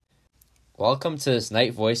Welcome to this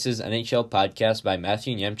Night Voices NHL podcast by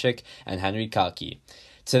Matthew Niemczyk and Henry Kaki.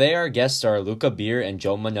 Today our guests are Luca Beer and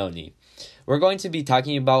Joe Manoni. We're going to be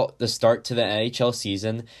talking about the start to the NHL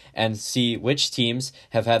season and see which teams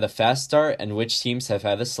have had a fast start and which teams have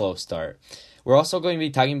had a slow start. We're also going to be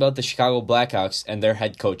talking about the Chicago Blackhawks and their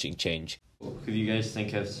head coaching change. Who do you guys think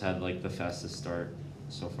has had the fastest start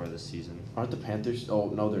so far this season? Aren't the Panthers? Oh,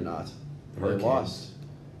 no, they're not. They lost.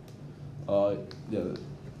 The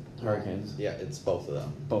Hurricanes. Yeah, it's both of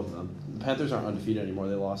them. Both of them. The Panthers aren't undefeated anymore.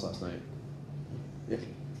 They lost last night. Yeah.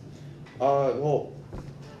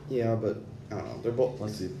 Yeah, but I don't know. They're both.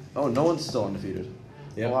 Let's see. Oh, no one's still undefeated.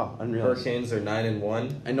 Yeah. Oh, wow. I didn't realize. Hurricanes are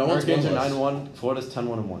 9-1. And no one's Hurricanes are winless. 9-1. Florida's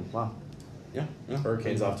 10-1-1. Wow. Yeah.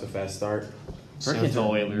 Hurricanes off to a fast start. Hurricanes the are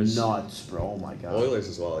Oilers. nuts, bro. Oh my god. Oilers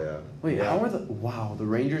as well, yeah. Wait, Yeah. how are the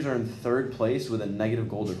Rangers are in third place with a negative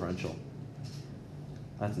goal differential.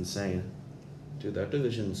 That's insane. Dude, that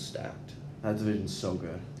division's stacked. That division's so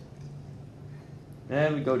good.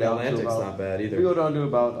 And we go The down to Atlantic's about, not bad either. we go down to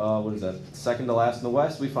about, what is that, second to last in the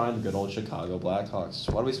West, we find the good old Chicago Blackhawks.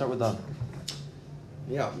 Why don't we start with them?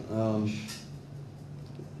 Yeah.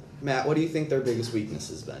 Matt, what do you think their biggest weakness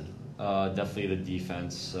has been? Definitely the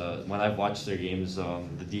defense. When I've watched their games,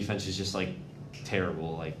 the defense is just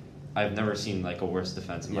terrible. I've never seen a worse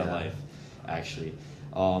defense in my life, actually.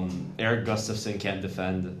 Eric Gustafsson can't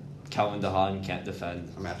defend. Calvin DeHaan can't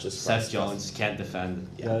defend. I'm actually Seth surprised. Jones can't defend.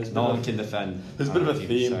 Yeah, No one can defend. There's a on bit of our a team,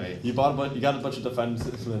 theme. sorry. You got a bunch of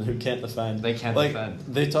defensemen who can't defend. They can't defend.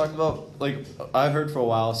 They talked about I heard for a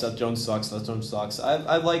while Seth Jones sucks.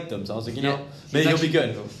 I liked him, so I was like, maybe he'll be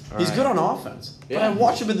good. He's good on offense, but I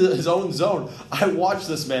watch him in his own zone. I watch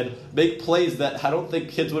this man make plays that I don't think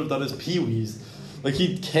kids would have done as peewees.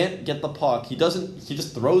 He can't get the puck. He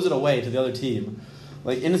just throws it away to the other team.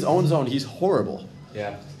 In his own zone, he's horrible.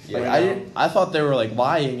 Yeah. I thought they were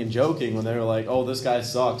lying and joking when they were like, "Oh, this guy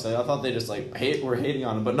sucks." I thought they just were hating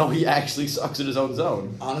on him, but no, he actually sucks in his own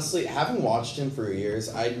zone. Honestly, having watched him for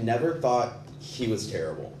years, I never thought he was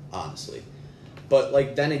terrible, honestly. But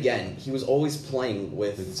then again, he was always playing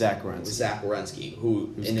with Zach Werenski.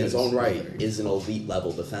 who Who's in good his as own right strawberry. is an elite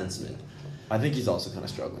level defenseman. I think he's also kind of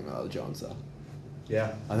struggling with Jones though.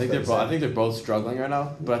 Yeah. I think they're both struggling right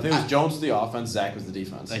now. But I think it was Jones was the offense, Zach was the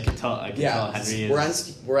defense. I can tell Henry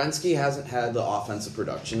is... Werenski hasn't had the offensive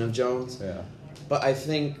production of Jones. Yeah. But I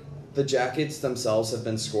think the Jackets themselves have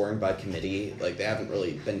been scoring by committee. They haven't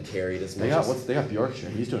really been carried as much. They got Bjorkshire.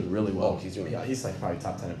 He's doing really well. Oh, he's doing. Yeah, he's probably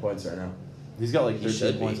top 10 in points right now. He's got 13 He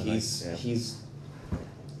should be. points. I think.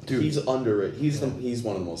 He's underrated. He's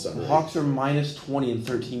one of the most The underrated. Hawks are minus 20 in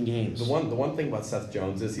 13 games. The one thing about Seth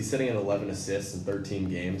Jones is he's sitting at 11 assists in 13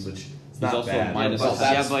 games, which is not also bad. minus- Well,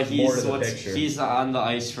 that's but more to the picture. he's on the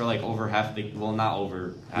ice for over half the not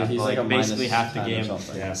over half, he's but a basically minus half the 10 or game.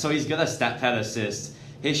 something. Yeah. So he's good at stat pad assists.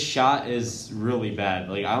 His shot is really bad.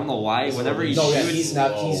 I don't know why. Whenever he shoots, he's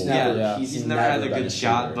never he's never had a been good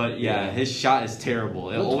shot. shooter. But his shot is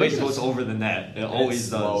terrible. It Well, always DeBrincat goes over the net. It It's always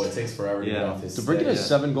slow. does. It takes forever to get off his DeBrincat stick. has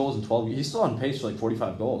 7 goals in 12 games. He's still on pace for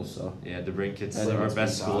 45 goals. So Yeah, DeBrincat's And our Kane's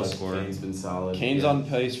best been goal solid. scorer. Kane's been solid. Kane's Yeah. on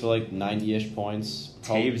pace for 90-ish points.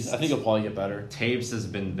 Taves- I think he'll probably get better. Taves has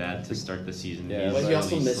been bad to start the season. Yeah, He's but he also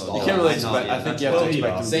really missed slow. all You can't really I know, expect. yeah, I think that's you have to what-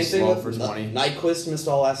 expect him to Same be thing slow with for 20. Nyquist missed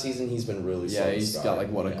all last season. He's been really slow. Yeah, to he's start. got a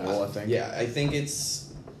goal, I think. Yeah, I think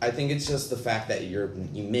it's just the fact that you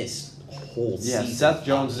missed a whole Yeah, season. Seth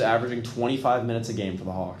Jones is averaging 25 minutes a game for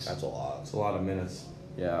the Hawks. That's a lot. It's a lot of minutes.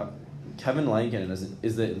 Yeah. Kevin Lankin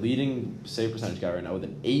is the leading save percentage guy right now with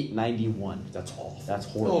an 891. That's awful. That's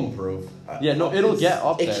He'll horrible. improve. Yeah, no, it'll get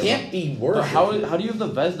up It there. can't be worse. But how do you have the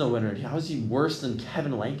Vesna winner? How is he worse than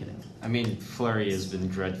Kevin Lankin? I mean, Fleury has been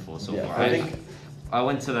dreadful so Yeah, far. I think I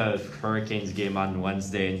went to the Hurricanes game on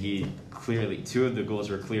Wednesday, and he clearly 2 of the goals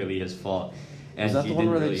were clearly his fault. And Is that he the one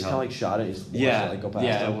didn't where they really just help. kind of shot it? Just watched Yeah, it, go past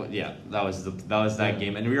yeah, him? yeah. That was that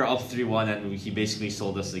game, and we were up 3-1, and he basically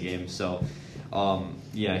sold us the game. So,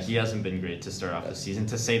 he hasn't been great to start off the season,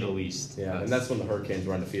 to say the least. Yeah, and that's when the Hurricanes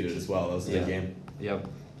were undefeated as well. That was a big game. Yep.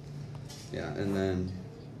 Yeah, and then.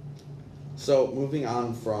 So moving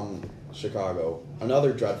on from Chicago,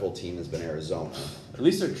 another dreadful team has been Arizona. At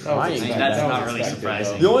least they're trying. I mean, That that's was not really expected,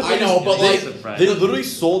 surprising. The only I thing know, is, but they literally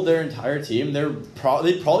sold their entire team. They'd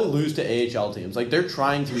probably lose to AHL teams. They're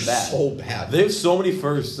trying to be bad. So bad. They have so many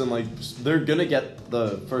firsts, and they're gonna get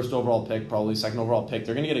the first overall pick, probably second overall pick.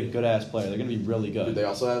 They're gonna get a good ass player. They're gonna be really good. Dude, they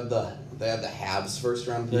also have the Habs first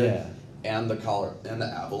round pick. Yeah. And the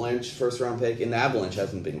Avalanche first round pick, and the Avalanche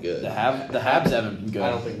hasn't been good. The Habs haven't been good. I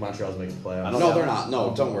don't think Montreal's making playoffs. I don't- No, they're not.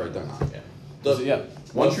 No, don't worry, they're not. Yeah.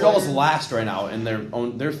 Montreal's last right now, and they're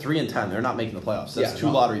 3-10. They're not making the playoffs. That's Yeah, 2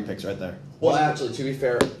 no. lottery picks right there. Well, actually, to be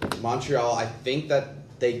fair, Montreal, I think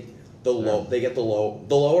that they get the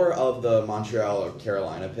lower of the Montreal or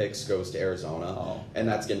Carolina picks goes to Arizona, and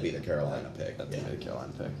that's going to be the Carolina pick. That's gonna be the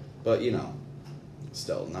Carolina pick. But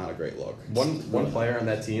still not a great look. One player on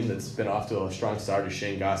that team that's been off to a strong start is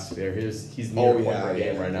Shane Gostisbehere. He's near one per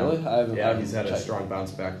game right now. Really? He's had a strong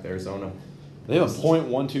bounce back with Arizona. They have a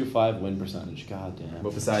 .125 win percentage. God damn.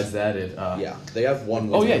 But besides that, They have one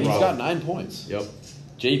win. Oh yeah, he's got 9 points. Yep.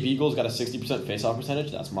 Jay Beagle's got a 60% faceoff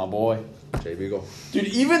percentage. That's my boy. Jay Beagle. Dude,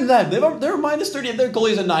 even them, they're minus 30. Their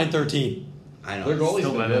goalie's a 913. I know. Their goalie's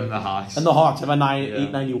Still been better good. than the Hawks. And the Hawks have a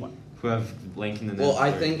 891. Who have Lincoln in the Well,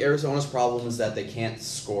 I think Arizona's problem is that they can't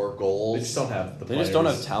score goals. They just don't have the They just don't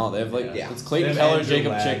have players. talent. They have Yeah. it's Clayton They have Keller, Andrew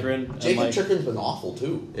Jacob Ladd. Chikrin. Jacob and, Chikrin's been awful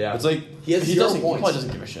too. Yeah. It's like He has 0 doesn't. He points. probably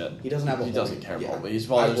doesn't give a shit. He doesn't have a He point. doesn't care Yeah. probably. He's I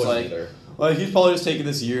probably just wouldn't like, either. he's probably just taking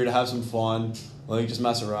this year to have some fun, just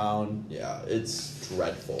mess around, Yeah, it's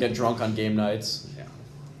dreadful. get drunk on game nights. Yeah.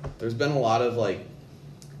 There's been a lot of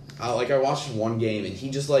I watched one game and he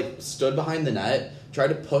just stood behind the net, tried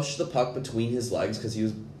to push the puck between his legs because he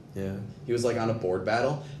was on a board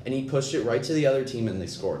battle, and he pushed it right to the other team and they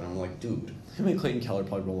scored. And I'm like, dude, Him and Clayton Keller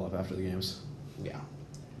probably roll up after the games. yeah,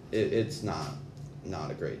 it's not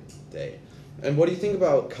a great day. And what do you think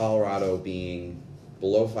about Colorado being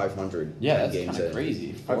below 500? Yeah, 10 that's games kind of in? crazy.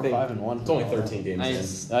 I 4, think 5, and 1. It's only 13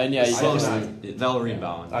 games in. And yeah, you Slow can't- start. They'll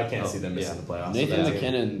rebound. I can't see them missing the playoffs. Nathan Yeah.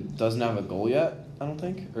 McKinnon doesn't have a goal yet, I don't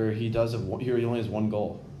think, or he does have. He only has 1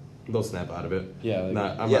 goal. They'll snap out of it. Yeah, I'm Yeah,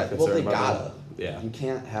 not well, concerned they about gotta. that. Yeah. You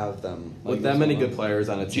can't have them. With that many good players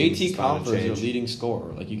on a team, JT it's bound to Compher is your change. leading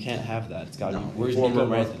scorer. You can't have that. It's got to No. be. Where's Former Nico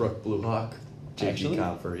Rantanen? Northbrook Blue Hawk. JT Actually?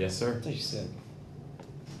 Compher, yes sir. That's actually sick.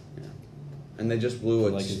 And they just blew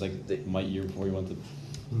it. His might year before he went to.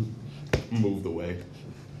 Moved away.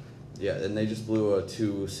 Yeah, and they just blew a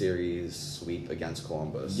 2-series sweep against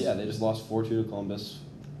Columbus. Yeah, they just lost 4-2 to Columbus,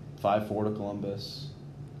 5-4 to Columbus.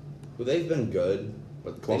 Well, they've been good,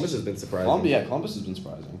 but Columbus has been surprising. Columbus has been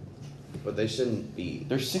surprising. but they shouldn't be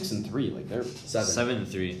They're 6-3. They're. 7.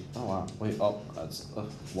 7-3. Oh wow! Wait. Oh, that's.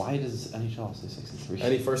 Why does NHL say 6-3?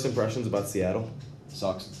 Any first impressions about Seattle?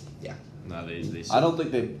 Sucks. Yeah, No, they. I don't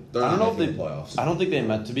think they. they're I don't not know if they. making the playoffs. I don't think they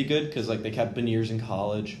meant to be good because they kept Beniers in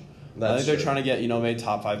college. I That's think they're true. trying to get maybe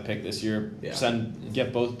top 5 pick this year. Yeah.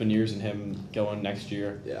 Get both Beniers and him going next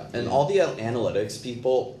year. Yeah, and all the analytics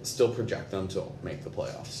people still project them to make the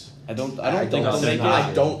playoffs. I don't think I they'll don't. make it.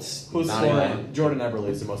 I don't. Who's not scoring? even- Jordan Eberle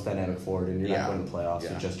is the most dynamic forward, and you're Yeah. not going to playoffs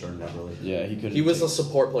Yeah. with just Jordan Eberle. Yeah, he could. He was a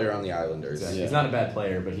support player on the Islanders. Exactly. Yeah. He's not a bad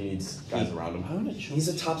player, but he needs guys around him. How did it show? He's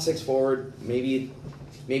a top 6 forward, maybe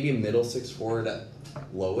a middle 6 forward at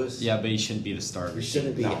lowest. Yeah, but he shouldn't be the starter. He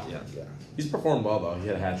shouldn't be. No. Yeah. He's performed well though. He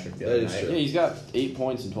had a hat trick the That other is night. true. Yeah, he's got 8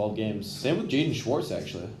 points in 12 games. Same with Jaden Schwartz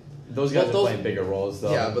actually. Those guys Well, are those- playing bigger roles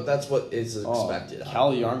though. Yeah, but that's what is Oh, expected.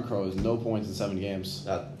 Cal Yarncrow has no points in 7 games.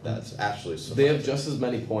 That's actually. they have just as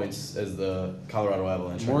many points as the Colorado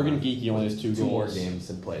Avalanche. Morgan right now. Geekie only has 2 Two more goals. games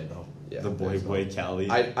and played though. Yeah, The boy Cali.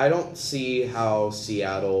 I don't see how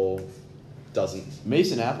Seattle doesn't.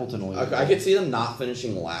 Mason Appleton only. I could see them not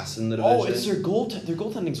finishing last in the division. Oh, it's their their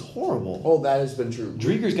goaltending's horrible. Oh, that has been true.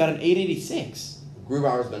 Drieger's got an 886.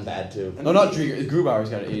 Grubauer's been bad too. No, not Drieger. Grubauer's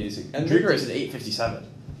got an 886. And Drieger has an 857.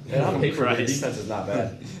 And on paper, their Christ. defense is not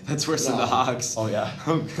bad. That's worse than No. the Hawks. Oh yeah.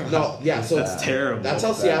 No, yeah, so That's terrible. That's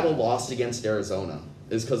how Bad. Seattle lost against Arizona.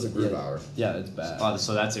 Is because of Grubauer. Yeah, it's bad. Oh,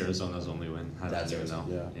 so that's Arizona's only win. I That's don't even know.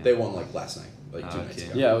 Arizona. They won last night, 2 nights Okay.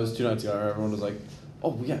 ago. Yeah, it was 2 nights ago. Everyone was like, "Oh,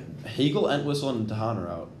 we got Hagel, Entwistle, and Dahan are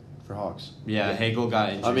out for Hawks." Yeah, Hagel got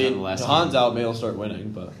injured. I mean, on the last Dahan's game. out. Maybe he'll start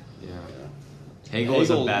winning, but Yeah. Hagel is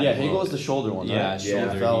a bad. yeah, Hagel blow. is the shoulder one. Yeah, right?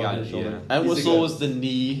 shoulder. He fell He got- on his shoulder. yeah. Entwistle good- was the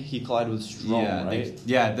knee. He collided with Strome,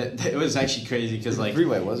 Yeah, right? it was actually crazy because like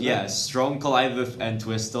Freeway, wasn't yeah, it? Strome collided with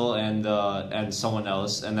Entwistle and someone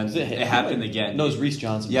else, and then Was it it happened again. No, it was Reese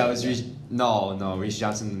Johnson. Yeah, it was Reese. No, Reese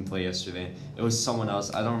Johnson didn't play yesterday. It was someone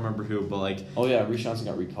else. I don't remember who, but like Oh yeah, Reese Johnson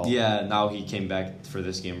got recalled. yeah, now he came back for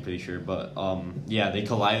this game, I'm pretty sure. But yeah, they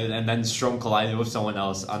collided, and then Strome collided with someone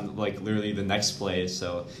else on like literally the next play.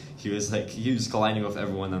 So he was colliding with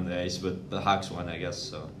everyone on the ice, but the Hawks won, I guess.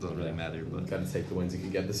 So it doesn't really matter. But Got to take the wins you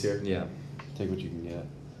can get this year. yeah, Take what you can get.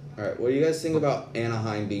 All right, what do you guys think about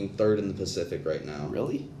Anaheim being 3rd in the Pacific right now?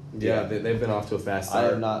 Really? Yeah, they've been off to a fast I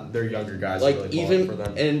start. have not- Their younger guys Like are really even balling for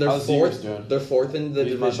them. and they're How's fourth. Zegers doing? They're 4th in the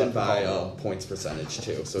He's my division bet for by Calder. points percentage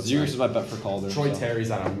too. So it's Zegers nice. is my bet for Calder. Troy so.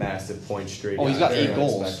 Terry's on a massive point streak. Oh, he's got Very 8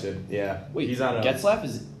 goals. unexpected. Yeah. Wait, he's on a Getzlaff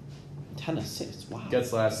is 10 assists. Wow.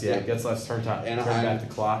 Getzlaff's Yeah. turned Anaheim. back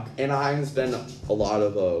the clock. Anaheim's been a lot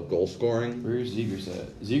of goal scoring. Where's Zegers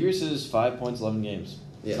at? Zegers is 5 points, 11 games.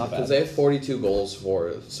 Yeah, not because bad. they have 42 goals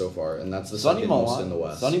for so far, and that's the Sonny second most in the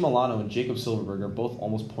West. Sonny Milano and Jacob Silverberg are both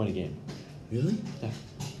almost point a game. Really? Yeah.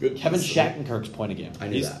 Good. Kevin Shattenkirk's point a game. I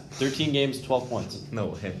knew He's that. 13 games, 12 points. No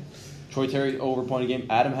way. Troy Terry over point a game.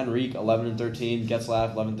 Adam Henrique 11 and 13.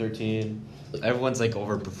 Getzlaff 11-13. Everyone's like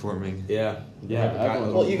overperforming. Yeah.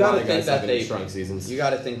 everyone- Well, you got to guys think that having they strong seasons. You got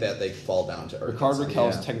to think that they fall down to earth. Ricardo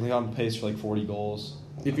Raquel's Yeah. technically on pace for like 40 goals.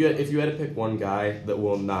 If you had to pick one guy that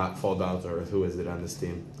will not fall down to earth, who is it on this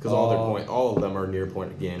team? Because all of them are near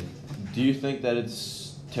point a game. Do you think that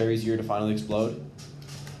it's Terry's year to finally explode?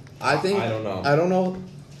 I think. I don't know. I don't know.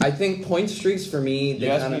 I think point streaks for me. They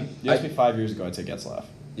You asked, kind me, you asked me 5 years ago, I'd say Getzlaff.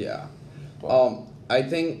 Yeah. Well, I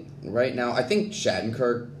think right now, I think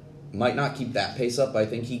Shattenkirk might not keep that pace up, but I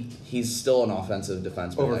think he's still an offensive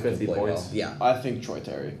defenseman. Over that can 50 play points. well. Yeah. I think Troy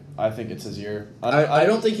Terry. I think it's his year. I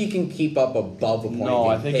don't think he can keep up above a point. No,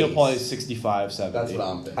 I think pace. he'll probably 65, 70. That's what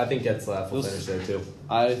I'm thinking. I think Getzlaff will Those- finish there too.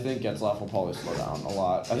 I think Getzlaff will probably slow down a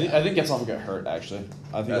lot. I think Getzlaff will get hurt, actually.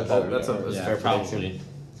 I think he'll probably That's get a- hurt. that's Yeah, fair probably. prediction.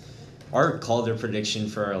 Our Calder prediction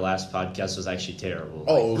for our last podcast was actually terrible.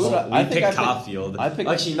 Oh, Who so- did I We think picked I Caulfield. I picked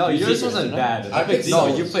Actually, no, yours Zegras, wasn't didn't bad. I picked no,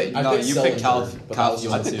 Zegras. you picked I picked Sillinger, Caulfield. but that was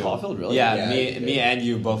I picked too. Caulfield, really? Yeah, Yeah, me and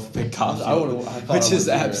you both picked I Caulfield, would've- I thought which I is would've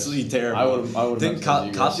Zegras. absolutely terrible. I would've Think went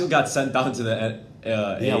Zegras. Caulfield got sent down to the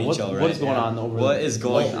Yeah, what- AHL, what right? is going on over What there? is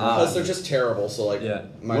going Because on? they're just terrible, so like, Yeah.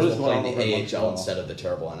 might What as is well going play on in the over in AHL Montreal? instead of the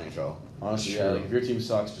terrible NHL. Honestly, True. yeah. Like, if your team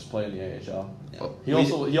sucks, just play in the AHL. Yeah.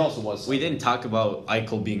 He also was. We didn't talk about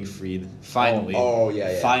Eichel being freed. Finally. Oh,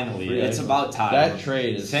 yeah. Finally. Free It's Eichel. about time. That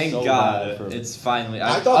trade is Thank so God. bad for- It's finally.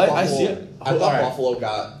 I thought I Buffalo. see it. I thought Alright. Buffalo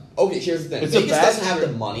got. Okay, here's the thing. It's a Vegas bad doesn't have the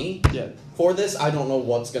trade. money Yeah. for this. I don't know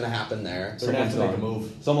what's gonna happen there. They're gonna have to make a Someone's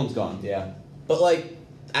move. Someone's gone. Yeah. But like,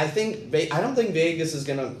 I don't think Vegas is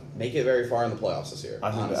gonna make it very far in the playoffs this year.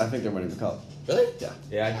 I honestly. think they're winning the cup. Really? Yeah.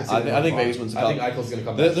 Yeah, I, can see I them think going Vegas far. wins the I think cup. Eichel's gonna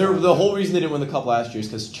come back. The whole reason they didn't win the cup last year is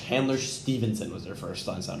because Chandler Stevenson was their first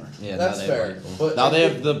line center. Yeah, That's now they have fair. Eichel. But Now I they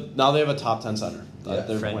think- have a top 10 center. Yeah,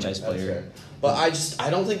 They're franchise winning. That's player. fair. But I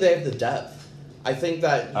don't think they have the depth. I think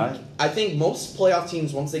that I think most playoff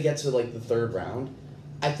teams once they get to like the third round,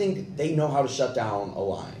 I think they know how to shut down a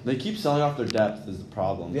line. They keep selling off their depth is the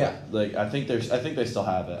problem. Yeah. Like I think they still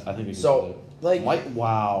have it. I think they can So, do it. like-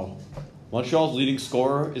 Wow. Montreal's leading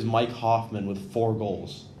scorer is Mike Hoffman with 4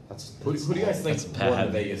 goals. That's Who do you guys think That's won the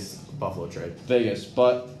bad. Vegas Buffalo trade? Vegas,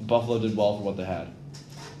 but Buffalo did well for what they had.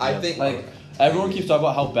 I Yeah. think Like everyone keeps talking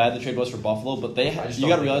about how bad the trade was for Buffalo, but I just you don't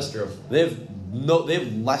got to think realize that's true. they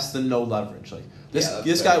have less than no leverage. Like Yeah, that's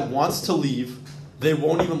this fair. guy wants to leave. They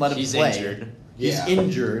won't even let him He's play. injured. He's Yeah.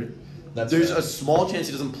 injured. That's There's fair. a small chance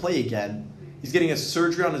he doesn't play again. He's getting a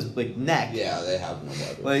surgery on his neck. Yeah, they have no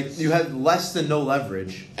leverage. Like you have less than no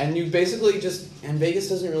leverage. And you basically and Vegas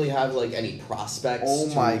doesn't really have like any prospects. Oh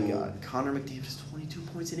my to- God, Connor McDavid has 22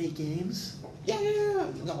 points in 8 games. Yeah.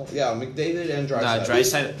 No, yeah, McDavid and Nah,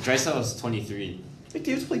 Draisaitl. Draisaitl was 23.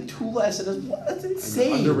 McDavid's played 2 less and does what? That's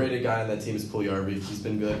insane. Underrated guy on that team is Puljujarvi. He's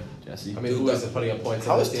been good. Jesse. I mean, who isn't putting up points?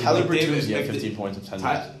 How on is this team? Tyler Like, David- Bertuzzi at like, 15 points of 10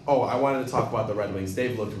 Ty- games? Oh, I wanted to talk about the Red Wings.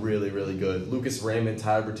 They've looked really, really good. Lucas Raymond,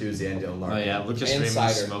 Tyler Bertuzzi, and Dylan Larkin. Oh yeah, Lucas And Raymond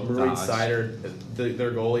Sider. smoked Marie dogs. Sider,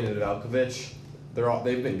 their goalie, and Nedeljkovic.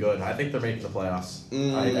 They've been good. I think they're making the playoffs.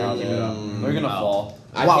 I think they'll keep it up. They're gonna Wow. fall.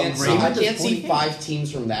 I Wow, can't Raymond is see 20 5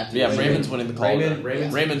 teams from that. Yeah, division. Raymond's winning the Calder.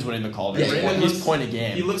 Raymond's winning the Calder. Yeah, Raymond, he's he's point a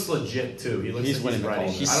game. He looks legit too. He looks He's like winning he's the ready.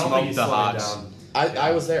 Calder. He I don't think he's smoked the slowing Hawks. down.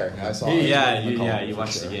 I was there. I saw. He- it. Yeah, winning the Calder you for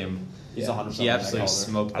watched sure. the game. He's 100%. He absolutely Calder.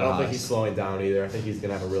 smoked the I don't think Hawks. he's slowing down either. I think he's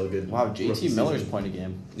gonna have a really good. Wow, rookie JT Miller's season. point a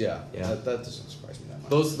game. Yeah, Yeah. That doesn't surprise me that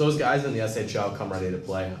much. Those guys in the SHL come ready to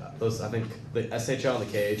play. I think the SHL and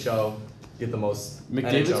the KHL get the most.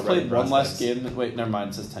 McDavid's NHL played ready one less prospects. game. Wait, never mind.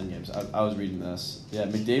 It says 10 games. I was reading this. Yeah,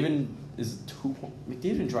 McDavid is 2.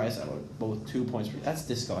 McDavid and Draisaitl are both 2 points. That's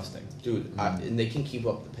disgusting. Dude, and they can keep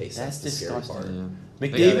up the pace. That's the scary disgusting.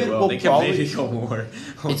 part. McDavid will They can probably. maybe go more.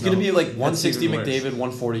 It's gonna be like That's 160 even worse. McDavid,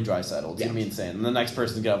 140 Draisaitl. It's Yeah. gonna be insane. And the next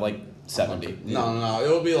person's gonna have like 70. No,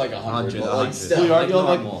 it'll be like 100. 100, But like 100. still, So you like argue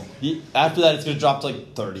like normal. after that it's gonna drop to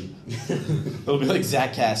like 30. It'll be like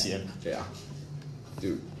Zach Cassian. yeah,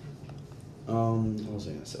 dude. What was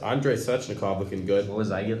I gonna say? Andrei Svechnikov looking good. What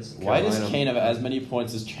was I against? Why does Carolina. Kane have as many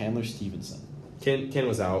points as Chandler Stevenson? Ken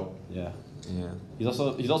was out. Yeah, Yeah. he's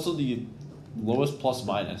also the lowest plus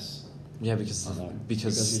minus. Yeah, because I know.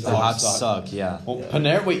 because Because the the Hawks Hawks suck. Yeah. Well, Yeah.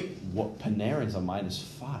 Panarin. Wait, what? Panarin's a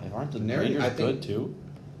 -5. Aren't the Panarin, Rangers I think- good too?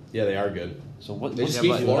 Yeah, they are good. So what? They What's just he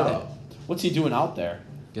beat doing Florida. out? What's he doing out there?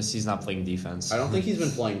 Guess he's not playing defense. I don't think he's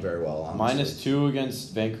been playing very well. Honestly. -2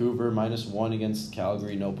 against Vancouver, -1 against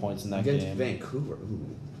Calgary. No points in that against game. Vancouver. Ooh.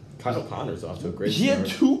 Kyle Connor's off to a great He had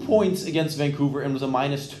start. 2 points against Vancouver and was a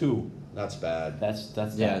 -2. That's bad.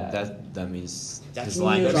 That's Yeah, bad. that means That's his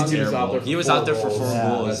when he was linebacker on- he was terrible. He was out there for 4 Yeah,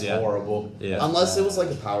 goals. That's Yeah, horrible. yeah. Unless it was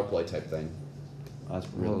like a power play type thing. That's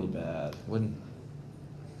really bad. Wouldn't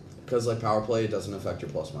Because like power play, it doesn't affect your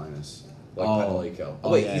plus minus. Like Oh. penalty kill.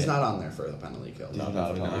 Oh, Wait, yeah, he's yeah. not on there for the penalty kill. No,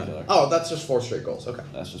 definitely not not. killer. Oh, that's just 4 straight goals. Okay.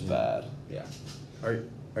 That's just bad. Yeah.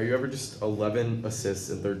 Are you ever just 11 assists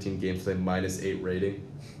in 13 games with a -8 rating?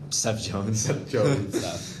 Seth Jones. Seth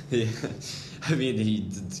Jones. Yeah. I mean, he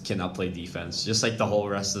cannot play defense, just like the whole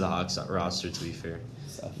rest of the Hawks roster. To be fair,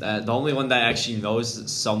 the only one that actually knows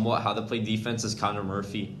somewhat how to play defense is Connor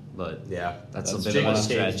Murphy, but Yeah, that's a bit Jake of a McCabe's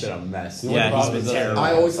stretch. been a mess. only Yeah, he's problem been is that terrible.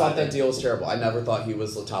 I always thought that deal was terrible. I never thought he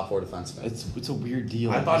was the top 4 defenseman. It's a weird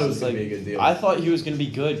deal. I thought it was It's gonna be a good deal. I thought he was gonna be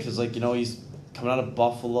good because he's coming out of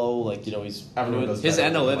Buffalo. He's Everyone does His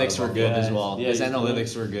better than analytics were Buffalo. good as well. Yeah, His he's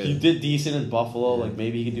analytics were good. He did decent in Buffalo. Yeah. Like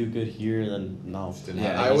maybe he could do good here. Then no. Just didn't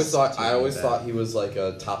Yeah, have- I always he's thought too I always bad. thought he was like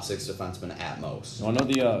a top 6 defenseman at most. You want to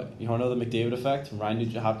know the McDavid effect? Ryan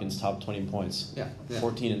Nugent Hopkins top 20 points. Yeah.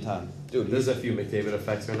 14 and 10. Dude, There's a few McDavid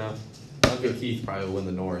effects right now. I think Keith probably will win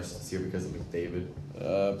the Norris this year because of McDavid.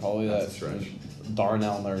 Probably That's a that stretch.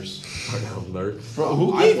 Darnell Nurse. Darnell Nurse. Bro,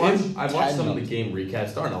 who I've gave watched, him I've watched 10 some of the million? game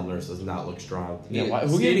recaps. Darnell Nurse does not look strong. Yeah, who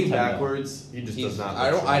gave Skating him 10 million? backwards, he just does not. I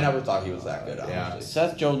look strong. never thought he was that good. Honestly. Yeah.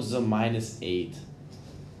 Seth Jones is a -8.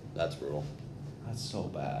 That's brutal. That's so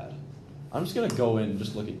bad. I'm just gonna go in and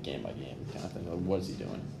just look at game by game kind of thing. Like, what is he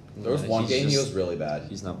doing? There was Yeah, one he's game he just- was really bad.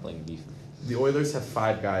 He's not playing defense. The Oilers have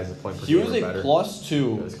 5 guys a point per He game was or a better.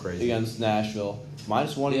 +2 That was crazy. against Nashville.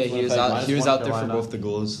 -1 Yeah, against he was Winnipeg, out. He was -1 out there for Carolina, both the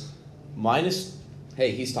goals. minus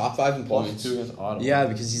Hey, he's top 5 in points. +2 against Ottawa. Yeah,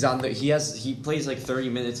 because he's on the. He plays like 30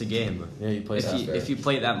 minutes a game. Yeah, he plays If that. you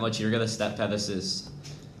play that much, you're gonna step pad assists,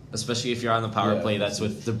 especially if you're on the power Yeah. play. That's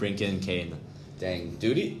with DeBrincat and Kane. Dang,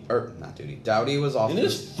 Doughty was off. In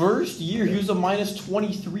his first year, he was a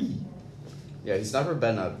 -23. Yeah, he's never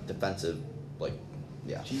been a defensive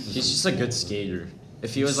yeah. Jesus. He's just a good skater.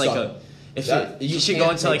 If he was Suck. like a, if That- he you should go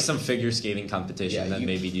can't into take- like some figure skating competition, Yeah, then you-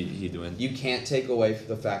 maybe he'd win. You can't take away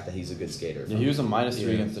the fact that he's a good skater. Yeah, he was a -3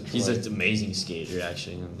 Yeah. against Detroit. He's an amazing skater,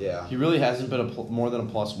 actually. Yeah. He really hasn't been more than a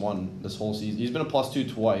 +1 this whole season. He's been a +2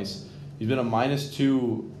 twice. He's been a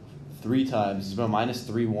 -2 3 times. He's been a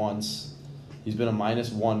 -3 once. He's been a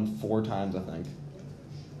 -1 4 times, I think.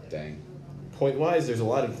 Dang. Point wise, there's a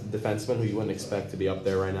lot of defensemen who you wouldn't expect to be up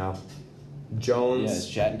there right now.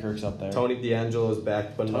 Jones, Yeah, Shattenkirk's up there. Tony DeAngelo is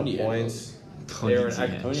back putting Tony up points. Tony Aaron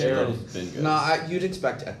DeAngelo. Tony Aaron- Eckler's been good. No, you'd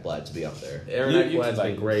expect Ekblad to be up there. Aaron You Ekblad's been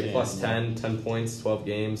expect- great. yeah, Plus yeah. 10 points, 12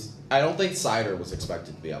 games. I don't think Sider was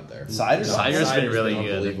expected to be up there. Sider's Sider's been Sider's really been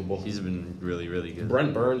good. unbelievable. He's been really, really good.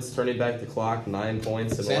 Brent Burns turning back the clock, 9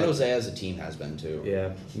 points. in San what? Jose as a team has been too. Yeah,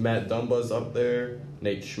 Matt Dumba's up there.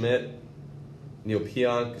 Nate Schmidt, Neil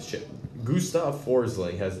Pionk, Gustav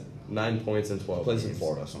Forsling has 9 points in 12 Plays games. in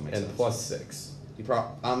Florida, so it makes and sense. +6.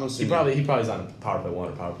 I'm He assuming probably's on a power play 1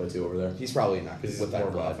 or power play 2 over there. he's probably not Because he's with more that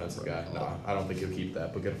of an Ekblad. offensive guy. No, I don't think he'll keep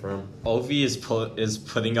that, but good for him. Ovi is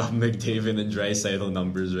putting up McDavid and Draisaitl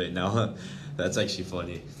numbers right now. That's actually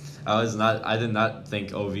funny. I did not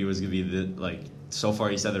think Ovi was gonna be so far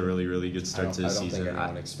he's had a really, really good I start don't, to the I don't season. think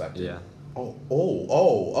anyone expected. Yeah.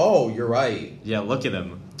 Oh, you're right. Yeah, look at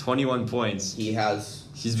him. 21 points. He has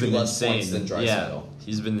He's two been less points insane. than Yeah, Draisaitl.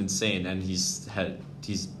 he's been insane, and he's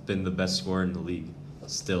been the best scorer in the league.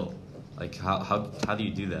 Still, like how do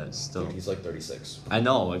you do that? Still, Dude, he's like 36. I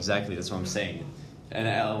know exactly. That's what I'm saying. And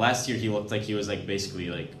last year he looked like he was like basically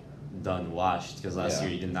like done washed because last Yeah.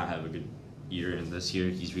 year he did not have a good year, and this year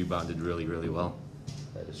he's rebounded really, really well.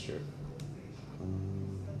 That is true.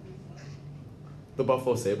 The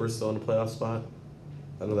Buffalo Sabres still in the playoff spot.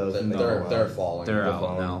 I know that was They're falling. They're out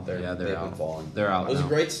falling. now. They're, Yeah, they're they've out. been falling. They're out It was now. a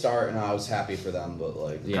great start, and I was happy for them, but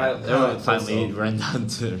Yeah, Kyle- they Kyle finally Okposo. ran down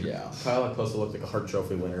to. yeah, Kyle Okposo looked like a Hart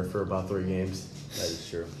Trophy winner for about 3 games. that is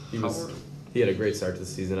true. He had a great start to the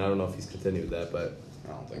season. I don't know if he's continued that, but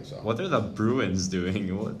I don't think so. What are the Bruins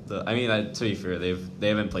doing? I mean, to be fair, they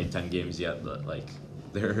haven't played 10 games yet, but like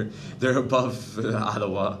they're above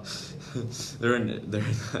Ottawa. they're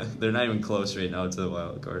not even close right now to the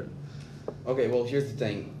wild card. Okay, well, here's the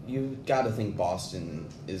thing. You got to think Boston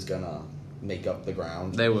is gonna make up the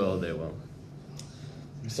ground. They will.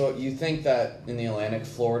 So you think that in the Atlantic,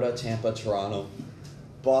 Florida, Tampa, Toronto,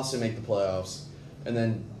 Boston make the playoffs, and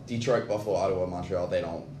then Detroit, Buffalo, Ottawa, Montreal, they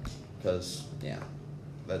don't, because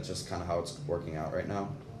that's just kind of how it's working out right now.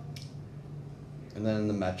 And then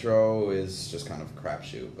the Metro is just kind of a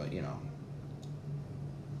crapshoot, but yeah.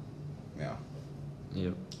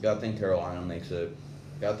 Yep. Gotta think Carolina makes it.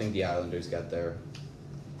 Gotta think the Islanders get there.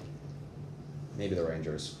 Maybe the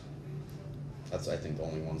Rangers. That's, I think, the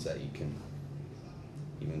only ones that you can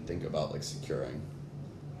even think about like securing.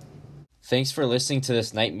 Thanks for listening to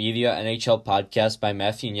this Night Media NHL podcast by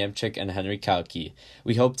Matthew Niemczyk and Henry Kauki.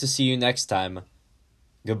 We hope to see you next time.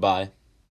 Goodbye.